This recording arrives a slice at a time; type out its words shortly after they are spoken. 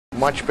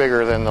much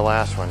bigger than the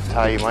last one.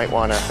 Ty, you might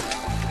want to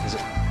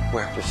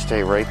Where? just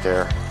stay right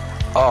there.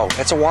 Oh,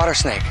 it's a water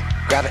snake.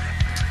 Grab it.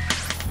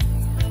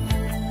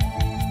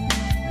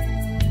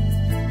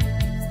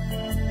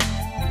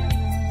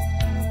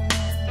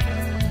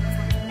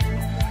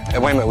 Hey,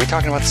 wait a minute, are we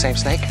talking about the same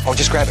snake? Oh,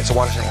 just grab it, it's a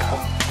water snake.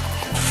 Oh.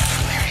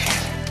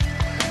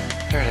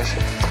 There it is.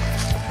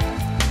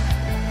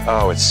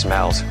 Oh, it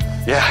smells.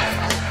 Yeah.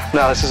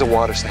 No, this is a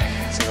water snake.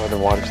 It's a northern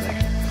water snake.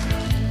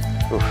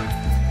 Oof.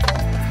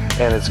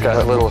 And it's got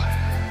a little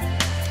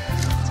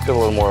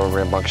more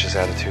rambunctious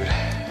attitude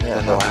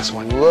than the last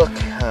one. Look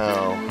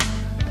how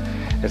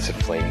it's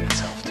inflating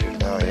itself, too.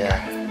 Oh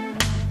yeah.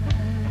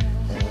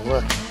 And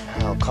look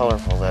how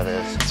colorful that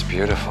is. It's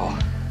beautiful.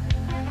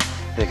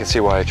 You can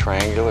see why a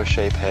triangular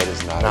shaped head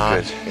is not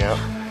good. Yeah.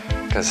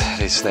 Because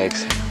these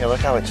snakes. Yeah, look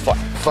how it's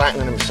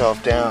flattening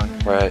himself down.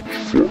 Right.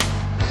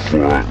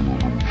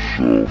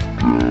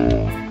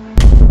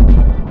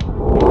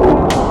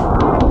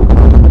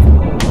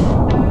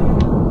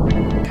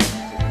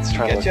 It's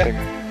trying to look bigger.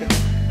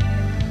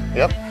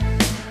 Yep.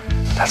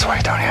 That's why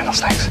you don't handle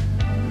snakes.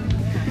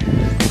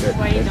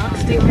 Why you don't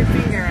stick your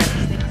finger at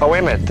the snake. Oh, wait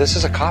a minute. This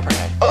is a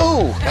copperhead.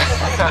 Oh!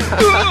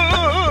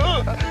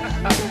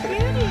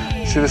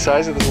 See the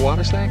size of this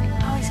water snake?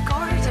 Oh, he's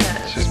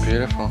gorgeous. She's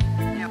beautiful.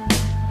 Yep.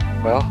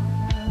 Well,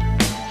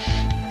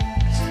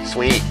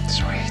 Sweet.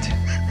 sweet.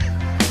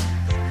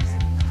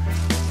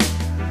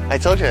 I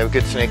told you I have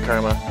good snake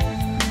karma.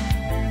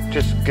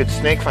 Just good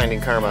snake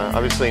finding karma.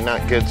 Obviously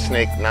not good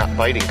snake not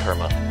biting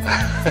karma.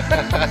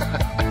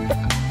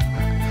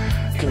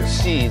 You can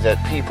see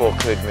that people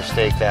could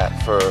mistake that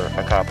for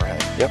a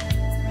copperhead. Yep.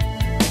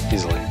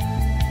 Easily.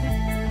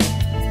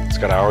 It's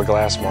got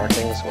hourglass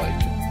markings, like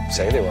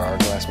say they were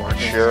hourglass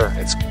markings. Sure.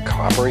 It's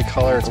coppery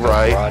color. It's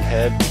got a broad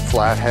head,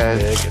 flat head.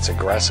 big. It's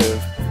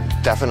aggressive.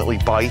 Definitely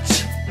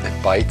bites.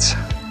 It bites.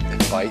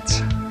 It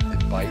bites.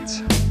 It bites.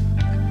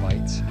 It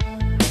bites.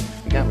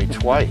 You got me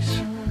twice.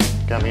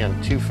 Got me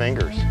on 2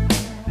 fingers.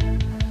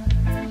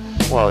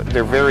 Well,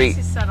 they're very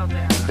Settle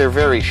down. they're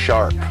very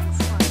sharp. Yeah,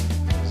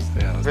 it's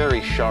fine.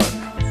 Very sharp.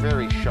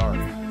 Very sharp.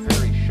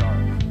 Very sharp.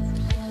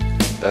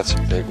 That's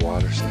a big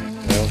water snake.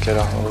 They don't get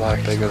a whole lot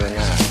bigger than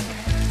that.